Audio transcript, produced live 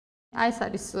აი ეს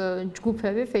არის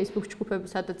ჯგუფები, Facebook ჯგუფები,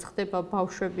 სადაც ხდება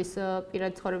ბავშვების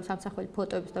პირადი ცხოვრების ამსახველი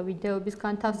ფოტოების და ვიდეოების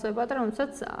განთავსება და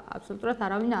რომელსაც აბსოლუტურად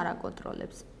არავინ არ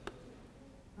აკონტროლებს.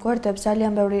 გვერდებს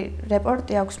ძალიან ბევრი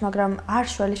რეპორტი აქვს, მაგრამ არ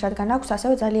შველის, რადგან აქვს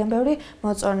ასევე ძალიან ბევრი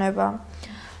მოწონება.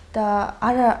 და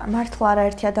მართლა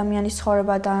არაერთი ადამიანის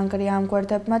ცხოვრება დაანგრია ამ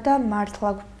გვერდებმა და მართლა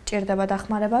ჭირდება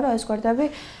დახმარება, რომ ეს გვერდები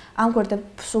ამ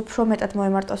გვერდებს უფრო მეტად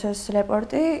მოემართოს ეს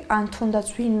რეპორტი, ან თუნდაც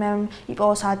ვინმე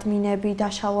იყოს ადმინები,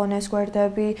 დაშალონ ეს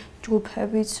გვერდები,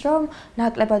 ჯგუფებიც, რომ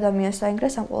ნაკლებ ადამიანს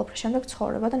დაინგრეს ამ ყველაფრის შემდეგ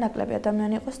ცხოვრება და ნაკლები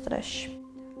ადამიანი იყოს სტრესში.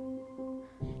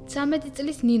 13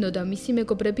 წლის ნინო და მისი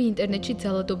მეგობრები ინტერნეტში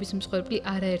ძალადობის მსხვერპლი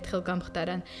არაერთხელ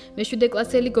გამხდარან. მე-7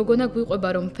 კლასელი გოგონა გვიყვება,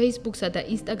 რომ Facebook-სა და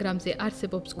Instagram-ზე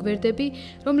არსებობს გვერდები,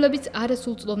 რომლებიც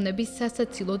არასრულწლოვნების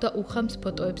სასაცილო და უხამს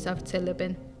ფოტოებს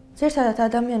ავრცელებენ. ზერთადად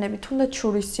ადამიანები თუნდაც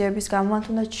შურისძიების გამო, ან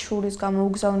თუნდაც შურის გამო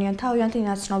უგზავნიან თავიანთი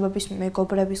ნაცნობების,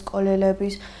 მეგობრების,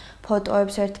 კოლელების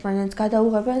ფოტოებს ერთმანეთს,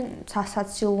 გადაუღებენ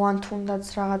სასაცილო ან თუნდაც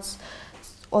რაღაც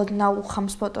ოდნავ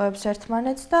უხამს ფოტოებს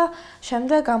ერთმანეთს და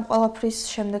შემდეგ ამ ყველაფრის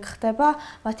შემდეგ ხდება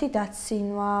მათი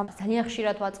დაცინვა. ძალიან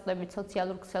ხშირად ვაწყდებით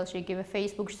სოციალურ ქსელში, იგივე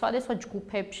Facebook-ში, სხვადასხვა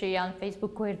ჯგუფებში ან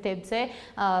Facebook გვერდებზე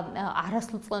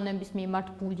არასრულწლოვნების მიმართ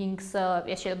ბულინგს,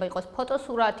 ეს შეიძლება იყოს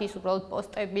ფოტოსურათის, უბრალოდ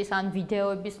პოსტების ან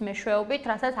ვიდეოების მეშვეობით,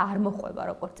 რასაც არ მოხვება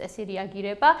როგორც წესი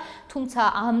რეაგირება, თუმცა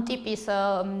ამ ტიპის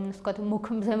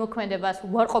ზემოქმედებას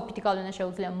უარყოფითი გავლენა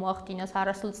შეუძლია მოახდინოს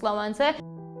არასრულწლოვანზე.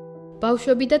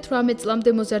 ბავშვები და 18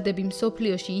 წლამდე მოზარდები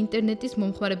მსოფლიოში ინტერნეტის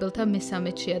მომხმარებელთა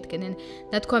მესამედს შეადგენენ.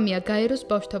 ნათქვამია გაეროს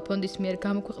ბავშვთა ფონდის მიერ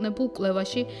გამოქვეყნებულ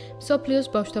კვლევაში მსოფლიოს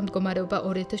ბავშვთა მდგომარეობა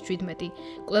 2017.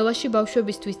 კვლევაში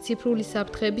ბავშვებისთვის ციფრული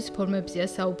საფრთხეების ფორმებზეა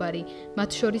საუბარი, მათ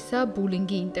შორისაა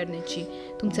ბულინგი ინტერნეტში.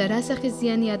 თუმცა რა სახის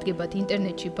ზიანი ადგებათ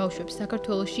ინტერნეტში ბავშვებს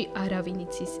საქართველოში არავინ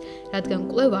იცის, რადგან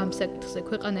კვლევა ამ საკითხზე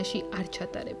ქვეყანაში არ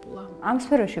ჩატარებულა. ამ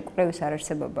სფეროში კვლევის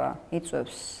არარსებობა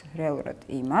იწვევს რეალურად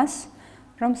იმას,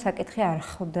 რომ საკითხი არ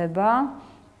ხვდება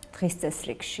დღის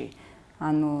წესრიგში.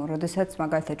 ანუ, როდესაც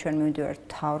მაგალითად ჩვენ მივიდივართ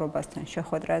მთავრობასთან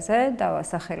შეხვედრაზე და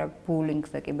ვასახელებთ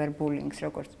ბულინგს და კიბერბულინგს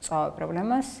როგორც მწვავე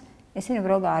პრობლემას, ისინი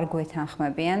უბრალოდ არ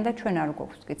გვეთანხმებიან და ჩვენ არ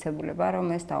გვაქვს მტკიცებულება, რომ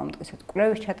ეს დავამტკიცოთ.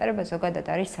 კვლევის ჩატარება ზოგადად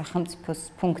არის სახელმწიფოს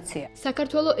ფუნქცია.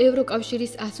 საქართველოს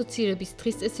ევროკავშირის ასოცირების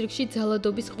დღის წესრიგში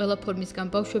ძალადობის ყველა ფორმისგან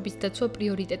ბავშვების დაცვა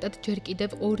პრიორიტეტად ჯერ კიდევ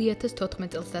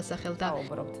 2014 წელს დასახელდა.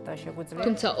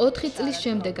 თუმცა 4 წლის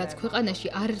შემდეგაც ქვეყანაში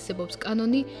არ არსებობს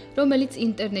კანონი, რომელიც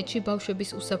ინტერნეტში ბავშვების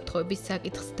უსაფრთხოების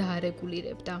საკითხს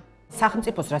დაარეგულირებდა.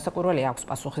 სახელმწიფოს რასაკვირველია აქვს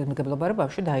პასუხისმგებლობა, რომ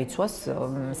ბავშვი დაიცვას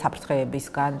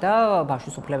საფრთხეებისგან და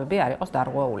ბავშვის უფლებები არ იყოს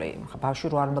დარღვეული. ბავშვი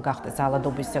რო არ უნდა გახდეს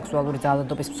ძალადობის, სექსუალური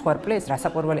ძალადობის მსხვერპლი, ეს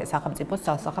რასაკვირველია სახელმწიფოს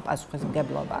ცალსახა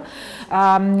პასუხისმგებლობა.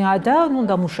 და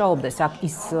უნდა მუშაობდეს აქ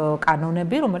ის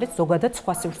კანონები, რომელიც ზოგადად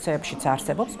სხვა სივრცეებშიც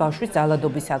არსებობს ბავშვის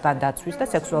ძალადობისაგან დაცვის და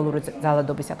სექსუალური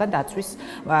ძალადობისაგან დაცვის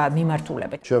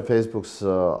მიმართულებით. ჩვენ Facebook-ს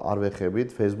არ ვეხებით,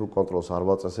 Facebook კონტროლს არ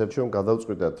ვაწესებთ, ჩვენ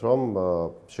გადავწყვიტეთ, რომ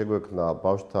შეგვექმნა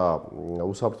ბავშვთა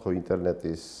უსაფრთხო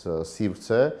ინტერნეტის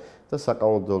სივრცე და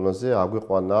საკანონმდებლობაზე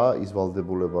აგვიყვანა ის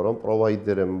ვალდებულება, რომ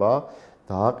პროვაიდერებმა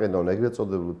დააყენონ ეგრეთ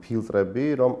წოდებული ფილტრები,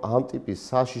 რომ ამ ტიპის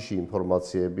საშიში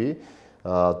ინფორმაციები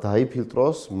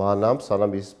დაიფილტროს მანამ,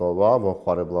 სანამ ის მოვა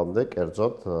მომხმარებლამდე,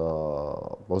 კერძოდ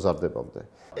მოზარდებამდე.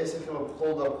 ეს ეხება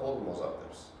მხოლოდ და მხოლოდ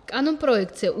მოზარდებს. კანონ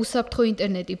პროექტზე უსაფრთხო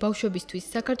ინტერნეტი ბავშვებისთვის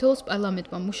საქართველოს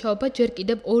პარლამენტმა მუშაობა ჯერ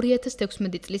კიდევ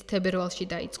 2016 წლის თებერვალში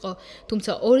დაიწყო,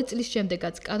 თუმცა 2 წლის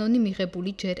შემდეგაც კანონი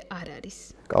მიღებული ჯერ არ არის.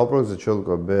 კანონ პროექტზე ჩვენ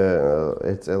მე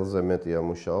 1 წელზე მეტია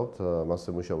მუშაობთ,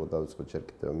 მასზე მუშაობა დავიწყეთ ჯერ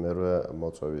კიდევ მერვე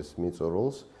მოწვევის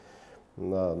მიწურულს.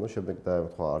 ნუ შემდეგ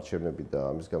დაემთხვა არჩევნები და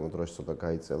ამის გამო დროში ცოტა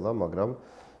გაიწელა, მაგრამ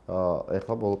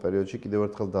ეხლა ბოლო პერიოდში კიდევ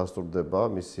ერთხელ დასტურდება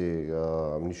მისი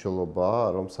მნიშვნელობა,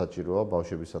 რომ საჭიროა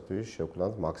ბავშვებისათვის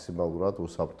შევქმნათ მაქსიმალურად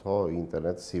უსაფრთხო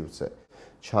ინტერნეტ სივრცე.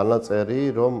 ჩანაწერი,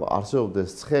 რომ არსებობდეს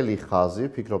ცხელი ხაზი,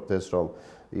 ფიქრობთ ეს რომ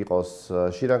იყოს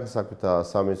შინაგან საქმეთა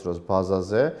სამინისტროს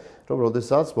ბაზაზე, რომ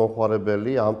როდესაც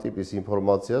მომხმარებელი ამ ტიპის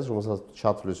ინფორმაციას, რომელსაც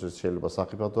ჩათვლის შეიძლება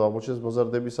სახიფათო აღმოჩენას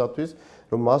მოზარდებისათვის,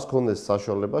 რომ მას ქონდეს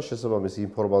საშუალება შესაბამისი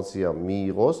ინფორმაცია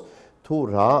მიიღოს, თუ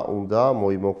რა უნდა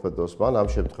მოიმოქმედოს მან ამ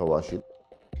შემთხვევაში.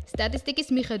 სტატისტიკის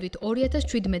მიხედვით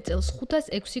 2017 წელს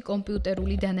 506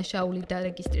 კომპიუტერული დანაშაული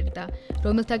დარეგისტრირდა,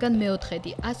 რომელთაგან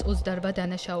მეოთხედი 128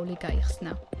 დანაშაული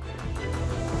გაიხსნა.